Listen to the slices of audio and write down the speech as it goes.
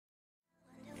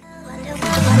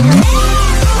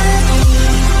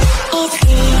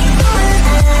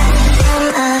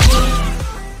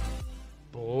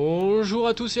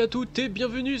tous et à toutes et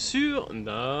bienvenue sur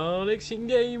Narlex in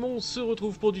Game. On se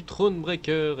retrouve pour du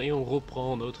Thronebreaker et on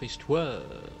reprend notre histoire.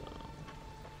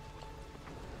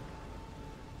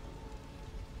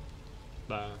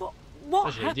 Bah, What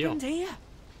j'allais dire. happened here?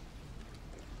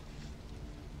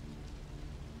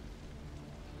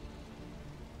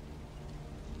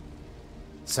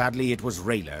 Sadly, it was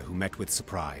Rayla who met with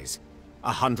surprise.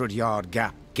 A 100-yard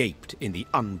gap gaped in the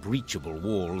unbreachable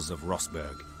walls of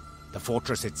Rosberg. The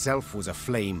fortress itself was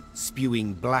aflame,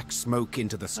 spewing black smoke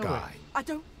into the sky. I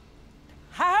don't...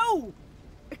 How?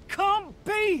 It can't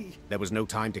be! There was no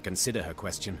time to consider her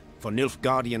question, for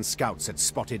Nilfgaardian scouts had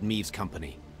spotted Meave's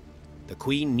company. The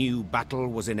Queen knew battle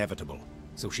was inevitable,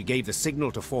 so she gave the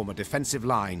signal to form a defensive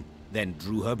line, then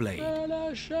drew her blade.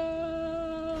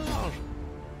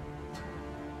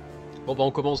 Bon bah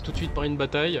on commence tout de suite par une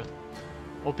bataille.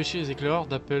 Empêcher les éclaireurs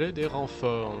d'appeler des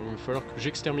renforts. Il va falloir que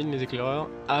j'extermine les éclaireurs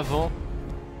avant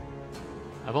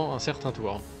un certain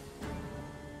tour.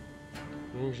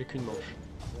 Donc j'ai qu'une manche.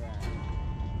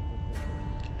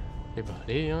 Et bah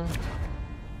allez hein.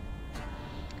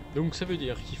 Donc ça veut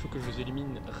dire qu'il faut que je les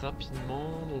élimine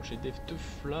rapidement. Donc j'ai des 2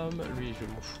 flammes. Lui je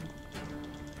m'en fous.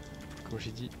 Comme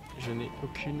j'ai dit, je n'ai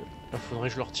aucune... Il faudrait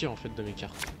que je le retire en fait de mes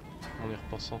cartes. En y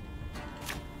repensant.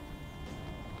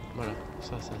 Voilà,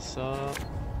 ça.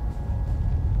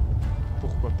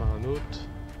 Pourquoi pas un autre?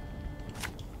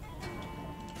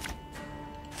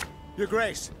 Your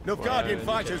Grace, Nilfgaardian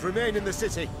fighters remain in the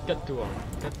city. 4 tours.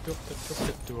 4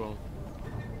 tours.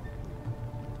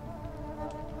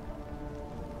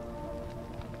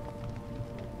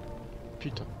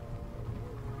 Putain.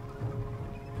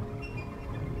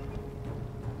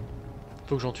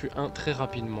 Faut que j'en tue un très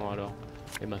rapidement alors.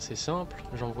 Et ben c'est simple,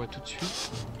 j'envoie tout de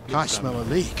suite. I smell a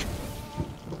leak.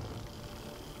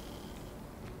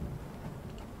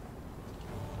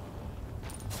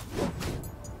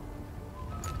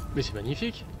 Mais c'est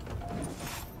magnifique.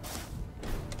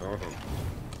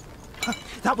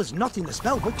 That was not in the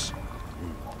spellbooks.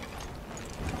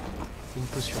 Une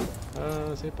potion.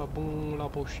 Ah, c'est pas bon la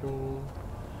potion.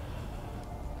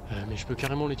 Mais je peux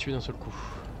carrément les tuer d'un seul coup,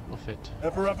 en fait.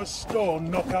 Ever have a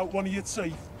stone knock out one of your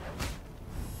teeth?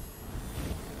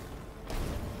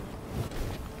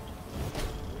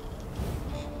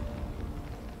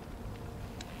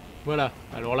 Voilà,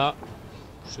 alors là,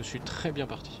 je suis très bien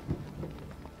parti.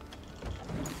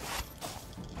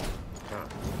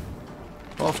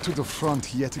 Off to the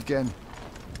front yet again.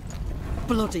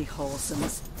 Bloody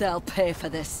whoresomes. They'll pay for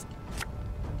this.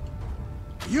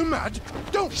 You mad?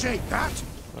 Don't shake that.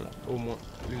 Voilà, au moins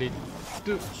les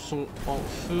 2 sont en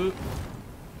feu.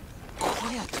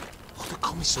 Quiet, or the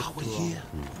commissar will hear.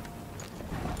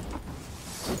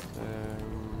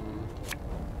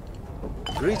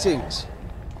 Greetings.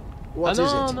 What Ah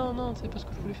is non, it? non, c'est pas ce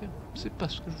que je voulais faire. C'est pas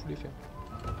ce que je voulais faire.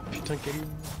 Putain, quelle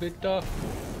bêta.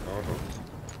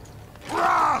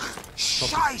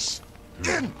 Scheiß!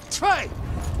 In tray!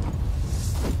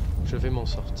 Je vais m'en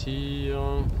sortir.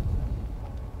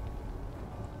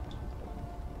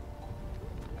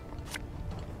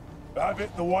 Have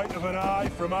it the white of an eye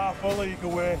from half a league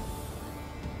away.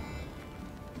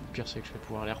 Le pire, c'est que je vais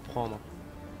pouvoir les reprendre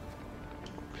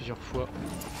plusieurs fois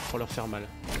pour leur faire mal.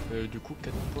 Du coup,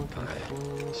 4 points, 4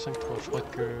 points, 5 points. Je crois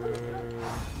que...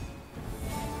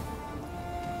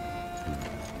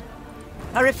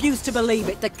 I refuse to believe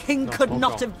it. The king No, could encore.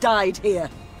 not have died here.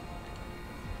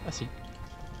 Ah si.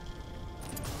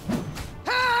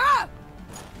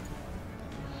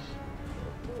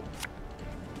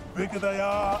 Bigger they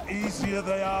are, easier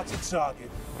they are to target.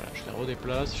 Voilà, je les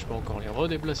redéplace. Je peux encore les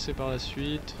redéplacer par la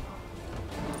suite.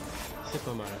 C'est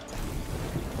pas mal.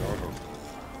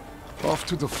 Off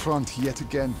to the front yet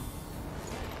again.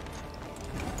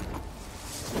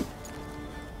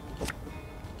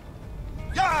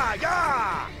 Yeah,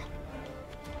 yeah!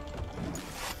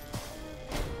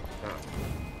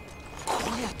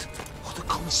 Quiet, or the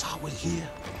commissar will hear.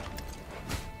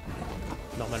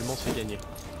 Normalement, c'est gagné.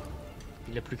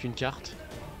 Il n'a plus qu'une carte.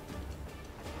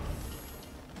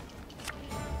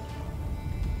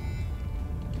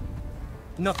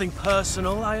 Nothing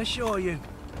personal, I assure you.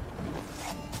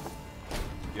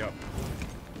 Yep.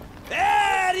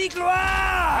 Allez,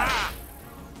 gloire!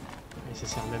 Et ça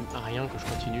sert même à rien que je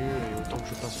continue. Et autant que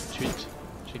je passe tout de suite,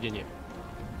 j'ai gagné.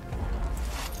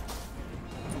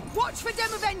 Watch for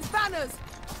Demoven's banners!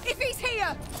 If he's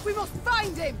here, we must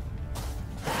find him!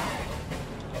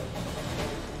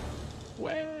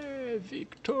 Ouais,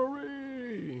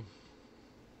 victory!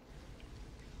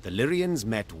 The Lyrians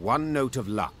met one note of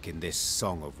luck in this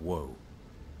song of woe.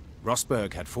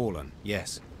 Rosberg had fallen,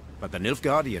 yes, but the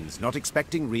Nilfgaardians, not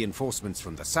expecting reinforcements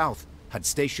from the south, had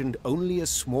stationed only a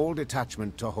small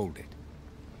detachment to hold it.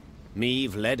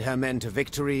 Meve led her men to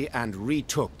victory and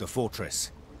retook the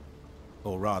fortress.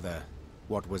 Or rather,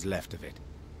 what was left of it.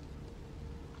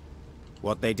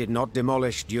 What they did not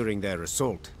demolish during their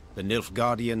assault, the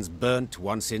Nilfgaardians burnt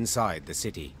once inside the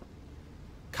city.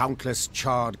 Countless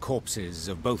charred corpses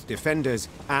of both defenders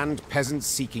and peasants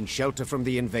seeking shelter from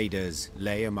the invaders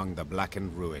lay among the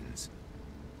blackened ruins.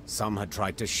 Some had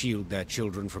tried to shield their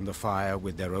children from the fire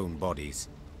with their own bodies.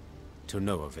 To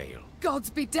no avail. Gods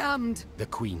be damned! The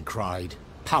Queen cried,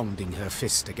 pounding her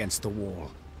fist against the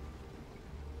wall.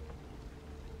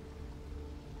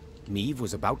 Meve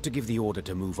was about to give the order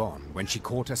to move on when she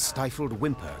caught a stifled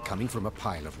whimper coming from a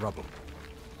pile of rubble.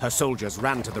 Her soldiers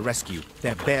ran to the rescue,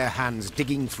 their bare hands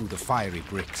digging through the fiery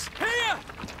bricks. Here!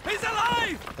 He's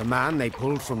alive! The man they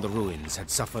pulled from the ruins had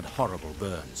suffered horrible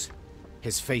burns.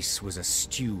 His face was a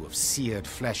stew of seared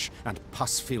flesh and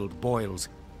pus-filled boils,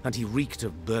 and he reeked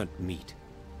of burnt meat.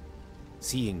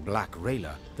 Seeing Black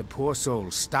Rayla, the poor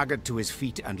soul staggered to his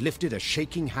feet and lifted a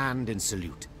shaking hand in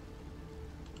salute.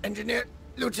 Engineer,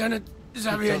 Lieutenant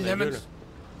Xavier Lemons,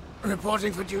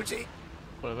 reporting for duty.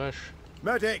 Oh la vache.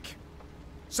 Medic!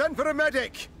 Send for a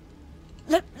medic!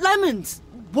 Lemons!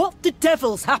 What the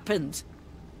devil's happened?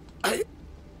 I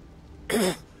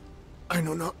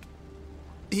know not.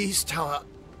 The East Tower,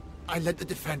 I led the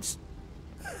defense.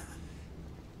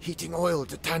 Heating oil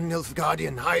to tan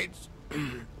Nilfgaardian hides.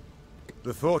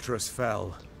 The fortress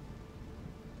fell.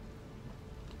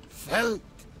 Fell?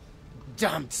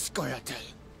 Damned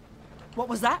Scoia'tael. What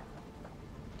was that?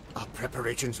 Our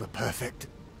preparations were perfect.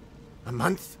 A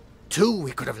month, 2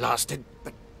 we could have lasted,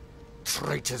 but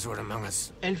traitors were among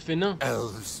us. Elf et nain.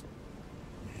 Elves,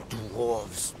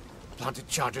 dwarves, planted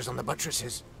charges on the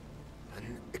buttresses.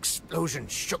 An explosion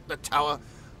shook the tower,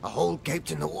 a hole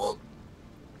gaped in the wall.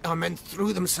 Our men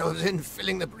threw themselves in,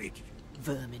 filling the breach.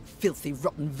 Vermin, filthy,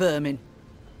 rotten vermin.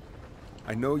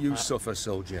 I know you suffer,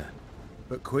 soldier,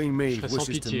 but Queen Meve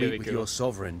wishes to meet with your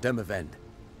sovereign, Demavend.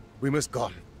 We must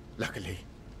gone, luckily.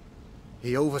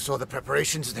 He oversaw the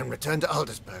preparations, then returned to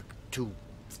Aldersburg.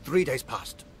 3 days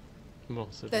past. Bon,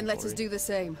 Then let us do the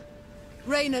same.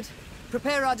 Reynard,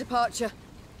 prepare our departure.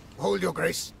 Hold your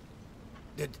grace.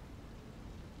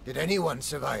 Did anyone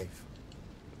survive?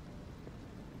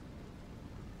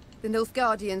 The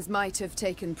Nilfgaardians might have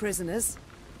taken prisoners.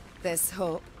 There's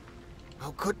hope.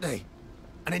 How could they?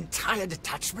 An entire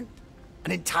detachment?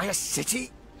 An entire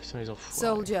city?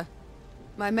 Soldier,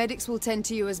 my medics will tend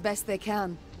to you as best they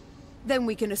can. Then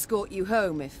we can escort you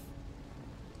home if...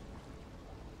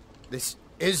 This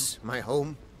is my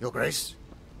home, your grace.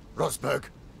 Rosberg.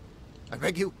 I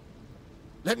beg you,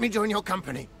 let me join your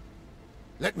company.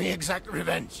 Let me exact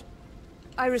revenge.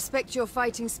 I respect your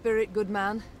fighting spirit, good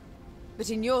man. But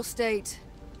in your state...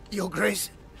 Your grace,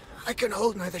 I can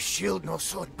hold neither shield nor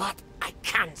sword, but I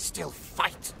can still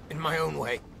fight in my own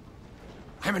way.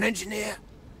 I'm an engineer.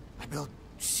 I build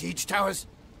siege towers,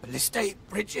 ballistae,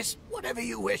 bridges, whatever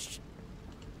you wish.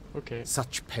 Okay.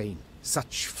 Such pain,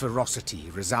 such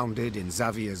ferocity resounded in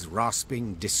Xavier's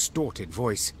rasping, distorted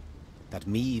voice that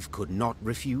Meve could not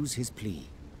refuse his plea.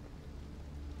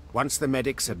 Once the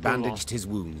medics had bandaged his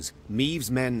wounds, Meve's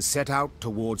men set out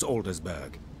towards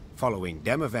Aldersburg, following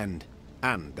Demavend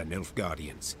and the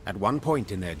Nilfgaardians. At one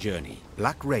point in their journey,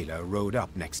 Black Rayla rode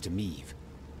up next to Meve.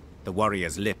 The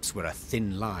warrior's lips were a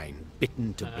thin line,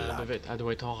 bitten to blood. Elle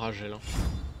doit être enragée, là.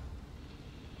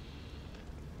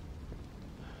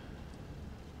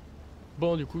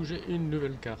 Bon, du coup, j'ai une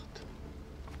nouvelle carte.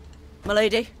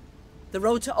 Milady, the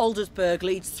road to Aldersburg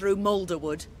leads through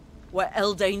Moulderwood, where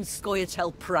Eldane's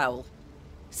Scoia'tael prowl.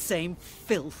 Same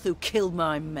filth who killed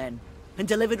my men and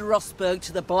delivered Rosberg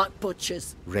to the Black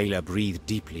Butchers. Rayla breathed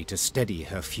deeply to steady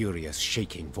her furious,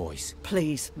 shaking voice.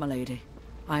 Please, milady,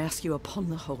 I ask you upon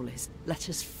the holies, let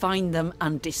us find them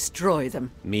and destroy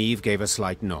them. Meve gave a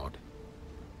slight nod.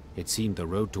 It seemed the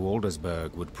road to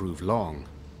Aldersburg would prove long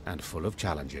and full of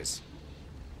challenges.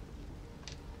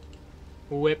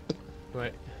 Ouais,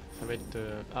 ça va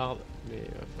être hard, mais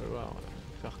il va falloir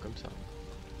faire comme ça.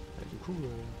 Du coup,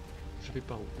 je vais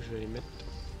par où? Je vais les mettre...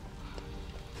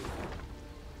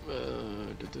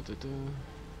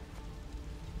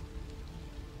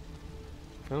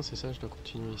 Non, c'est ça, je dois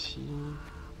continuer ici.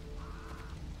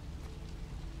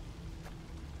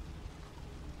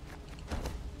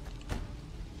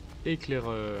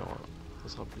 Éclaireur, ça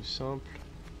sera plus simple.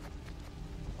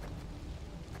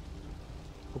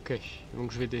 Ok,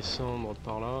 donc je vais descendre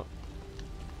par là.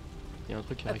 Il y a un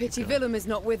truc à récupérer. A pity Willem is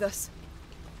not with us.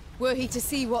 Were he to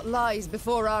see what lies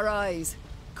before our eyes,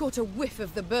 caught a whiff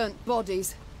of the burnt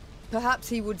bodies, Perhaps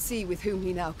he would see with whom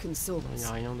he now consorts. Il n'y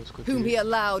a rien de ce côté. Whom he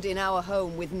allowed in our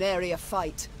home with nary a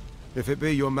fight. If it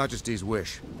be your majesty's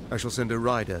wish, I shall send a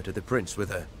rider to the prince with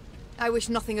her. I wish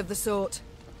nothing of the sort.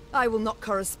 I will not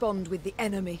correspond with the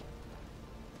enemy.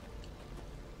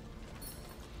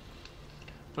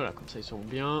 Voilà, comme ça ils sont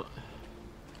bien.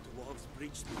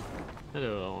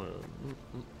 Alors,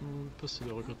 poste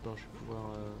de recrutement, je vais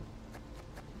pouvoir...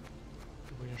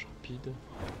 voyage rapide.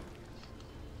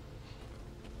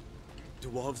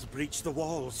 Dwarves breach the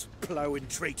walls, plowing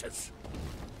traitors.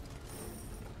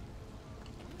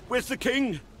 Where's the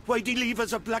king? Why'd he leave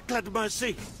us a black-clad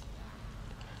mercy?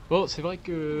 Bon, c'est vrai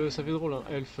que ça fait drôle, hein.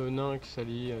 Elfe, nain qui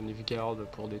s'allie à Nilfgaard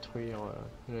pour détruire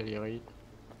la Lyrie.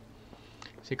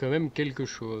 C'est quand même quelque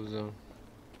chose.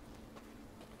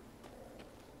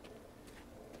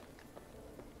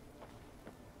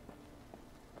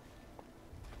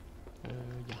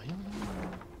 Y a rien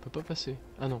là. On peut pas passer.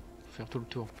 Ah non, faut faire tout le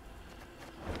tour.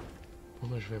 Bon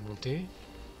bah je vais monter.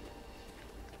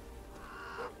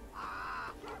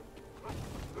 Ah,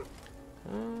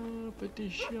 petit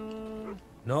chien.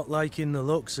 Not liking the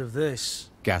looks of this,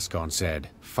 Gascon said,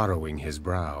 furrowing his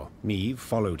brow. Meve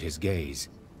followed his gaze.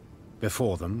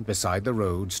 Before them, beside the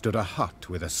road, stood a hut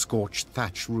with a scorched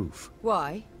thatch roof.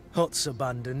 Why? Huts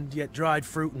abandoned, yet dried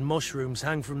fruit and mushrooms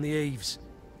hang from the eaves.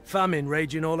 Famine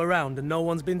raging all around and no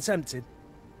one's been tempted.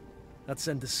 I'd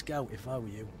send a scout if I were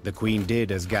you. The Queen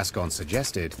did as Gascon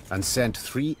suggested, and sent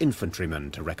 3 infantrymen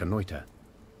to reconnoiter.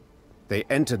 They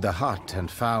entered the hut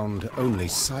and found only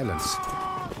silence,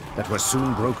 that was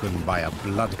soon broken by a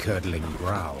blood-curdling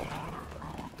growl.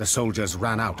 The soldiers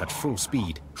ran out at full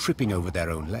speed, tripping over their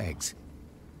own legs.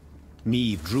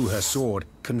 Meve drew her sword,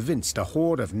 convinced a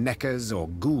horde of neckers or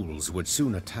ghouls would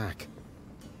soon attack.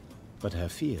 But her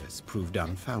fears proved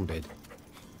unfounded.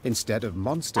 Instead of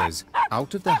monsters,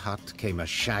 out of the hut came a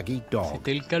shaggy dog,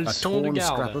 a torn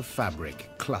scrap of fabric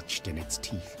clutched in its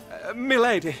teeth.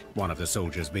 Milady, one of the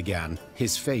soldiers began,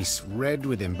 his face red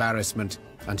with embarrassment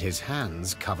and his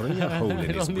hands covering a hole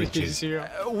in his breeches.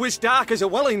 Was dark as a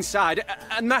well inside,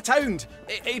 and that hound,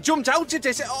 it jumped out at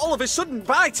us, all of a sudden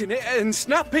biting it and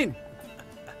snapping.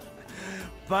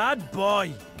 Bad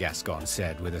boy, Gascon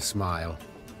said with a smile,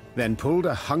 then pulled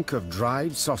a hunk of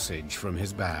dried sausage from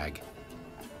his bag.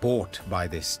 Bought by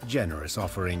this generous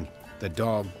offering, the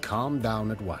dog calmed down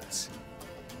at once.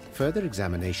 Further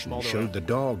examination showed the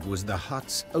dog was the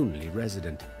hut's only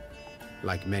resident.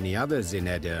 Like many others in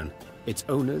Aedirn, its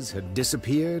owners had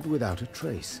disappeared without a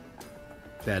trace.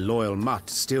 Their loyal mutt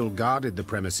still guarded the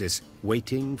premises,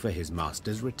 waiting for his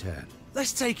master's return.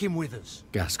 Let's take him with us,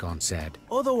 Gascon said.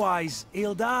 Otherwise,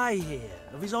 he'll die here,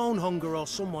 of his own hunger or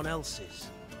someone else's.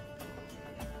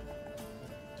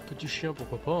 Petit chien,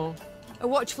 pourquoi pas, hein? A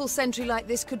watchful sentry like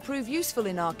this could prove useful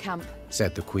in our camp,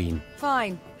 said the Queen.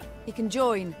 Fine, he can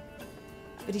join.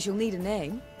 But he shall need a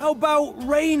name. How about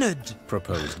Reynard?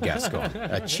 Proposed Gascon,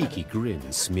 a cheeky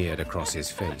grin smeared across his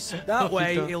face. That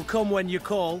way, he'll come when you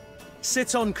call,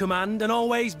 sit on command, and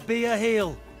always be a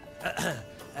heel.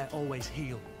 Always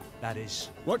heel, that is.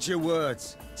 Watch your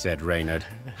words, said Reynard,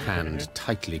 hand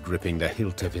tightly gripping the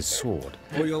hilt of his sword.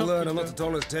 Or you'll learn I'm not at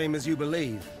all as tame as you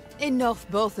believe. Enough,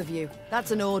 both of you.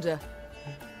 That's an order.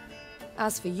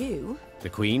 As for you... The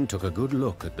Queen took a good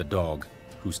look at the dog,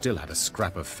 who still had a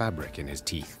scrap of fabric in his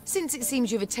teeth. Since it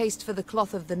seems you've a taste for the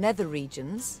cloth of the nether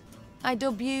regions, I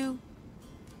dub you...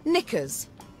 Knickers.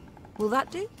 Will that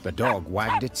do? The dog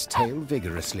wagged its tail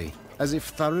vigorously, as if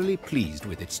thoroughly pleased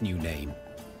with its new name.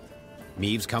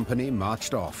 Meve's company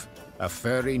marched off, a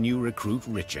furry new recruit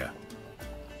richer.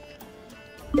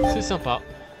 C'est sympa.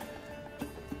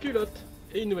 Culotte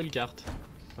et une nouvelle carte.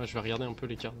 Ah, je vais regarder un peu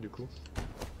les cartes du coup.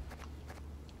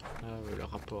 Ah ouais, le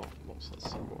rapport. Bon, ça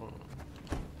c'est bon.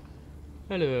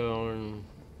 Alors...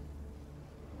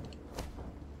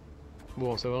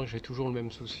 Bon, à savoir que j'ai toujours le même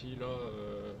souci là.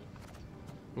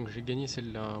 Donc j'ai gagné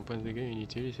celle-là, un point de dégâts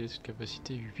unité, et c'est cette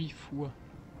capacité 8 fois.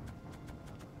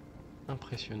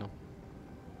 Impressionnant.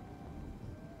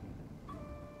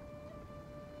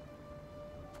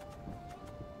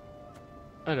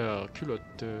 Alors,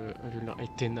 culotte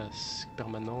est tenace,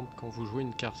 permanente. Quand vous jouez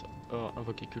une carte or,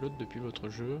 invoquez culotte depuis votre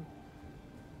jeu.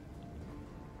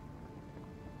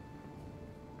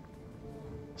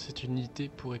 Cette unité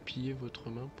pourrait piller votre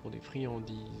main pour des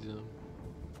friandises.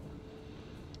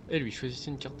 Et lui, choisissez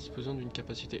une carte disposant d'une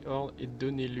capacité horde et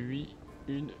donnez-lui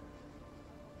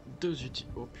deux outils.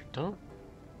 Oh putain.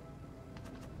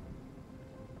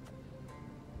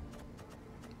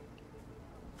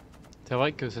 C'est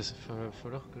vrai que ça va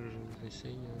falloir que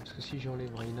j'essaye. Parce que si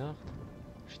j'enlève Reinhardt,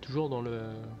 je suis toujours dans le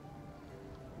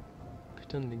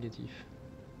putain de négatif.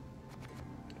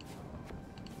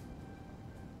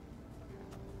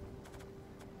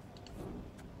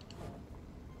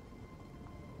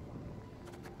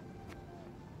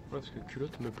 parce que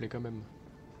culotte me plaît quand même.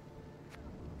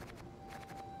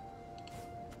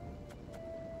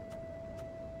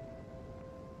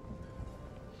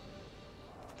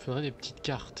 Faudrait des petites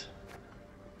cartes.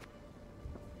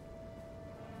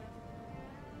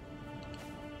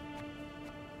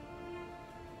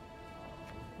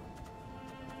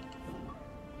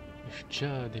 Je suis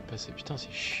déjà dépassé. Putain,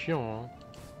 c'est chiant, hein.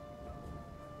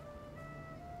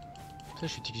 Ça,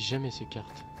 j'utilise jamais ces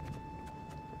cartes.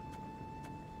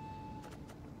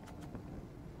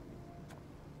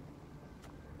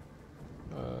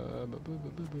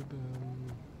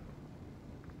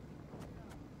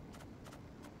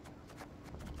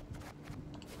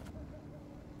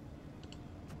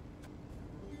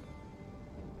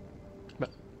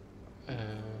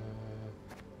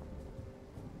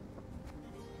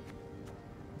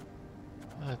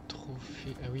 Ah,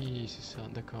 trophée. Ah oui, c'est ça,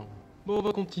 d'accord. Bon, on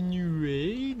va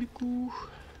continuer, du coup.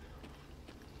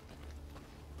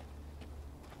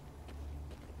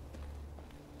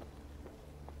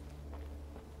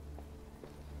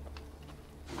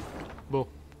 Bon.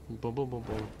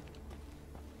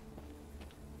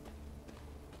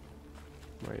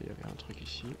 Ouais, il y avait un truc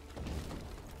ici.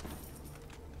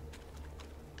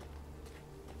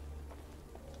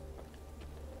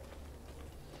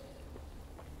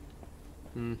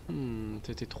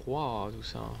 C'était 3 tout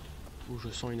ça. Où je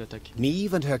sens une attaque.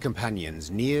 Meve and her companions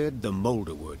neared the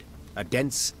Moulderwood, a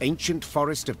dense, ancient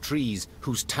forest of trees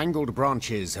whose tangled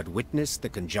branches had witnessed the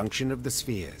conjunction of the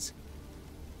spheres.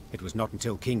 It was not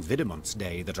until King Vidamont's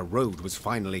day that a road was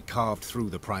finally carved through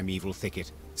the primeval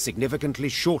thicket, significantly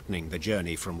shortening the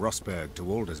journey from Rosberg to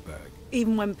Aldersburg.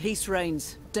 Even when peace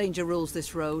reigns, danger rules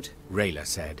this road. Rayla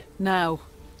said. Now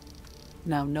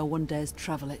no one dares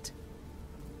travel it.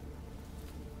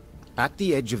 At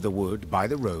the edge of the wood, by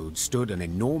the road, stood an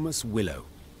enormous willow.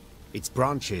 Its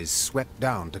branches swept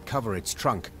down to cover its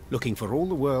trunk, looking for all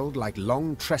the world like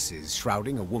long tresses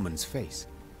shrouding a woman's face.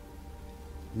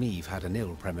 Meve had an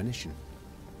ill premonition.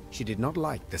 She did not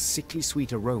like the sickly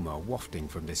sweet aroma wafting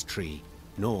from this tree,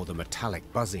 nor the metallic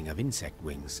buzzing of insect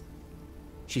wings.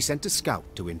 She sent a scout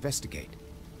to investigate.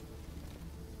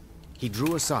 He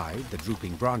drew aside the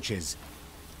drooping branches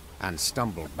and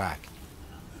stumbled back.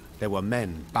 There were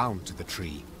men bound to the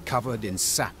tree, covered in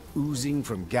sap oozing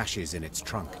from gashes in its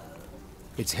trunk.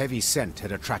 Its heavy scent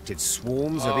had attracted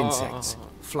swarms of insects,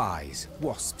 flies,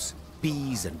 wasps,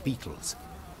 bees and beetles.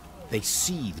 They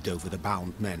seethed over the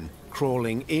bound men,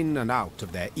 crawling in and out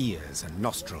of their ears and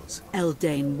nostrils.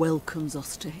 Eldain welcomes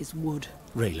us to his wood,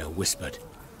 Rayla whispered.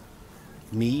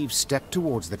 Meve stepped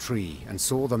towards the tree and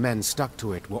saw the men stuck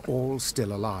to it were all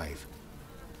still alive.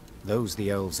 Those the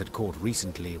elves had caught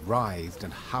recently writhed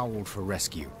and howled for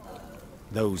rescue.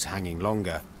 Those hanging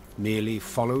longer merely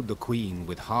followed the queen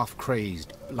with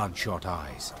half-crazed, bloodshot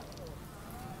eyes.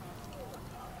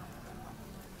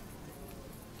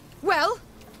 Well,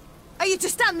 are you to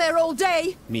stand there all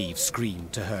day? Meve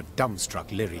screamed to her dumbstruck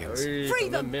Lyrians. Free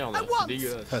them, at once!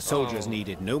 Her soldiers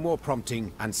needed no more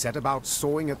prompting and set about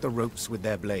sawing at the ropes with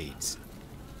their blades.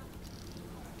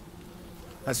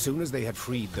 As soon as they had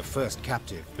freed the first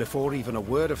captive, before even a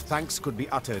word of thanks could be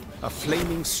uttered, a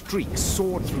flaming streak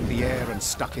soared through the air and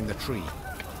stuck in the tree.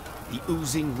 The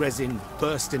oozing resin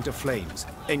burst into flames,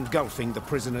 engulfing the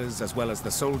prisoners as well as the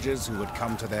soldiers who had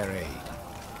come to their aid.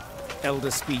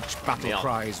 Elder speech battle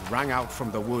cries rang out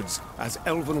from the woods as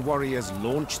elven warriors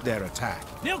launched their attack.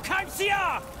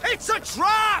 It's a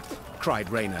trap! Cried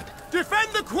Reynard.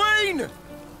 Defend the queen!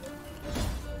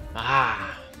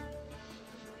 Ah!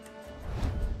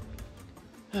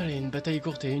 Allez, une bataille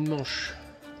courte et une manche.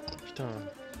 Putain,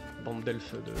 bande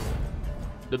d'elfes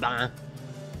de bains.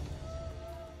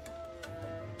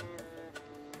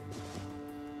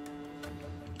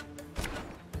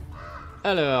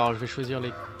 Alors, je vais choisir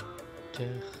les cartes.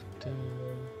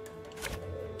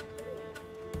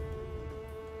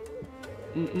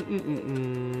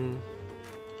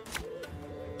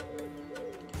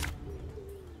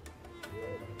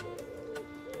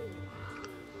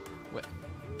 Ouais,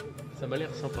 ça m'a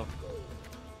l'air sympa.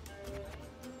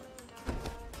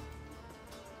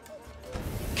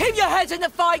 Keep your heads in the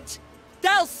fight.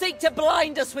 They'll seek to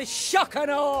blind us with shock and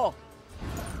awe.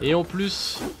 Et en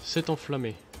plus, c'est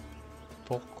enflammé.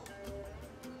 Foc.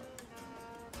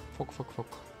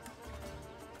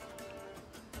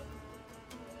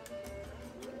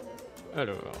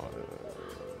 Alors,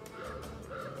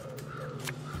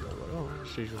 voilà,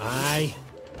 j'ai joué. Aïe.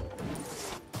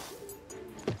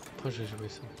 Après j'ai joué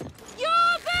ça.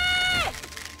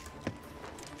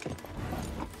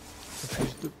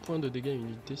 Inflige 2 points de dégâts à une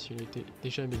unité si elle était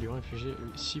déjà améliorée, infliger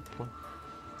 6 points.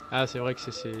 Ah c'est vrai que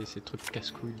c'est ces trucs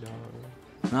casse-couilles là.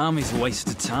 Army's a waste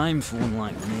of time for one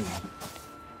like me.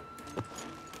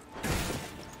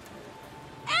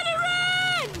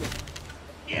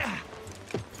 Yeah.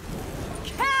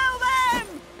 Kill them!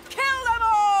 Kill them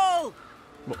all!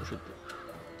 Bon, je peux.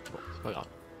 Bon, c'est pas grave.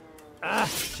 Ah,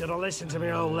 should have listened to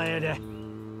me, old lady.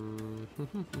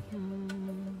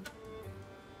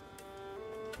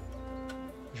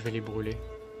 Je vais les brûler.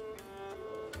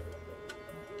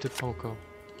 Peut-être pas encore.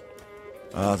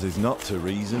 Ours is not to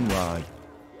reason why.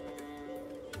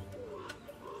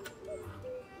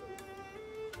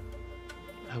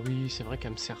 Ah oui, c'est vrai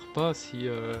qu'elle me sert pas si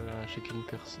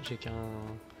j'ai qu'un...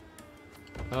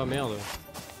 Ah merde.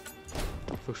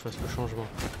 Faut que je fasse le changement.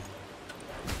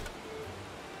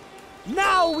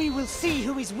 Now we will see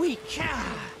who is weak.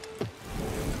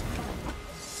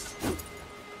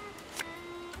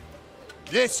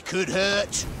 This could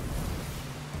hurt.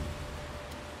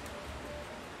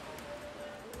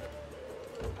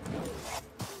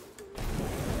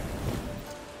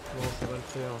 Bon, ça va le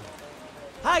faire.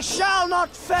 I shall not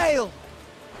fail.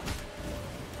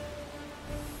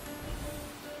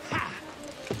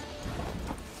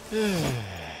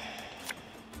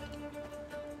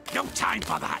 No time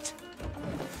for that.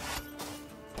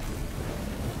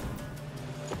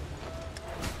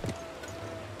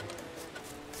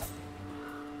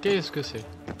 Qu'est-ce que c'est?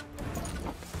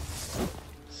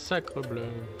 Sacre bleu.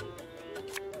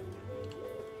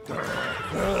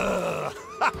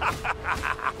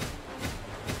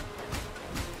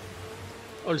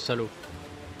 Oh le salaud.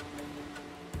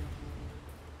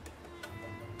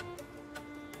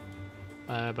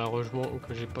 Ah bah heureusement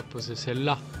que j'ai pas posé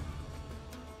celle-là.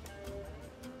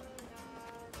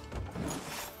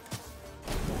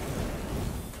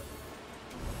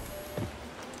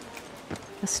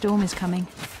 A storm is coming.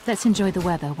 Let's enjoy the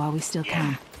weather while we still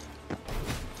can.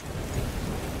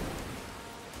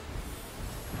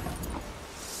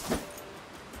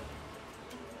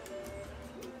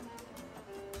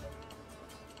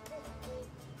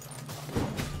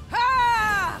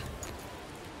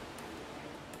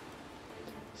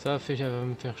 Ça fait va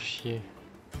me faire chier.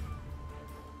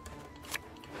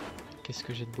 Qu'est-ce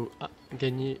que j'ai de beau? Ah,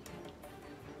 gagner.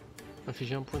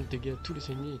 Infliger un point de dégâts à tous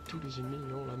les ennemis et tous les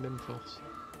ennemis ont la même force.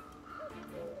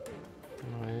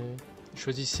 Ouais.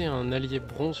 Choisissez un allié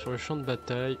bronze sur le champ de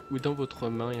bataille ou dans votre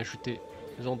main et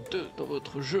ajoutez-en 2 dans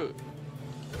votre jeu.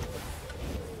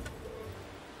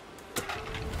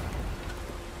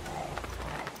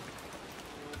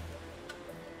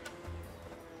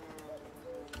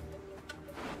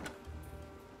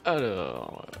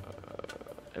 Alors,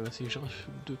 bah si je rajoute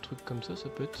 2 trucs comme ça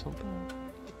peut être sympa. Hein.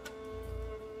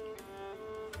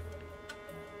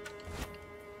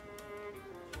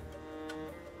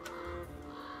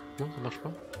 Non, ça marche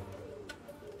pas.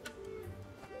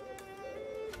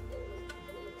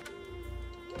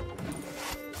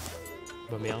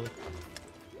 Bah merde.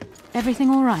 Everything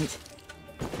all right?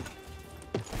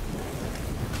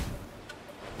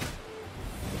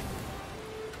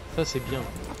 Ça c'est bien.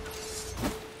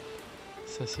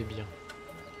 Ça c'est bien.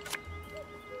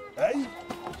 Hey.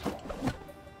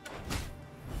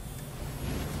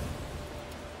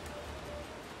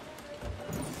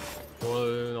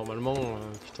 Bon, normalement,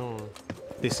 putain.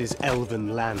 This is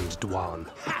elven land, Dwan,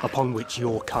 upon which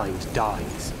your kind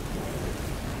dies.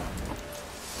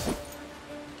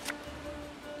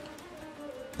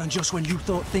 And just when you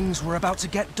thought things were about to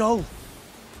get dull.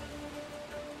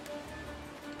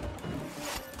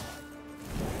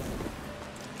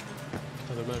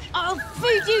 I'll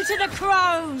feed you to the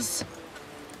crows!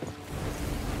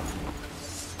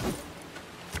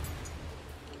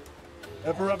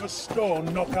 Ever have a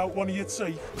stone knock out one of your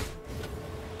teeth?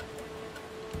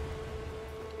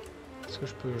 Est-ce que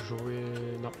je peux jouer?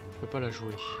 Non, je peux pas la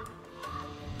jouer.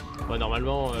 Bon,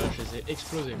 normalement, je les ai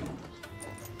explosés.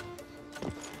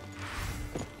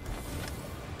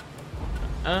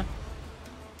 Hein?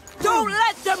 Don't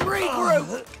let them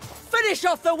regroup! Finish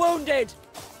off the wounded!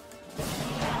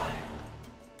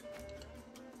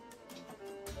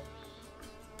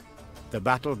 The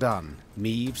battle done,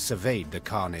 Meve surveyed the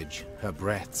carnage, her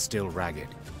breath still ragged.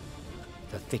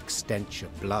 The thick stench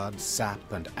of blood,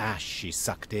 sap, and ash she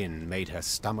sucked in made her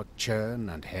stomach churn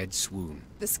and head swoon.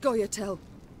 The Scoia'tael.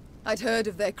 I'd heard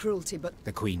of their cruelty, but...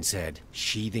 The Queen said,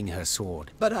 sheathing her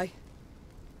sword. But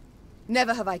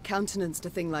never have I countenanced a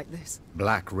thing like this.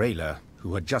 Black Rayla,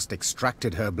 who had just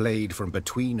extracted her blade from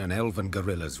between an elven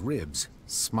gorilla's ribs,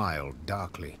 smiled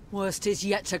darkly. Worst is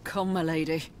yet to come, my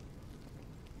lady.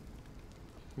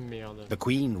 Merde. The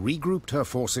Queen regrouped her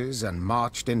forces and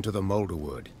marched into the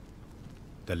Moulderwood.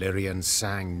 The Lyrians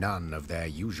sang none of their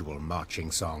usual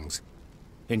marching songs.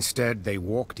 Instead, they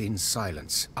walked in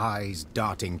silence, eyes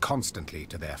darting constantly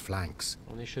to their flanks.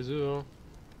 On est chez eux, hein.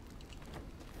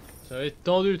 Ça va être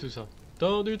tendu tout ça.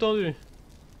 Tendu, tendu.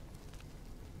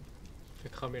 Fait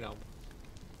cramer l'arbre.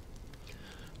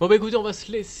 Bon bah écoutez, on va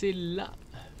se laisser là.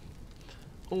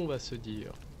 On va se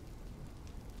dire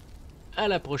à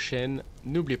la prochaine.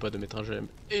 N'oubliez pas de mettre un j'aime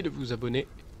et de vous abonner.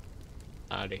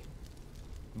 Allez,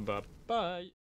 bye bye.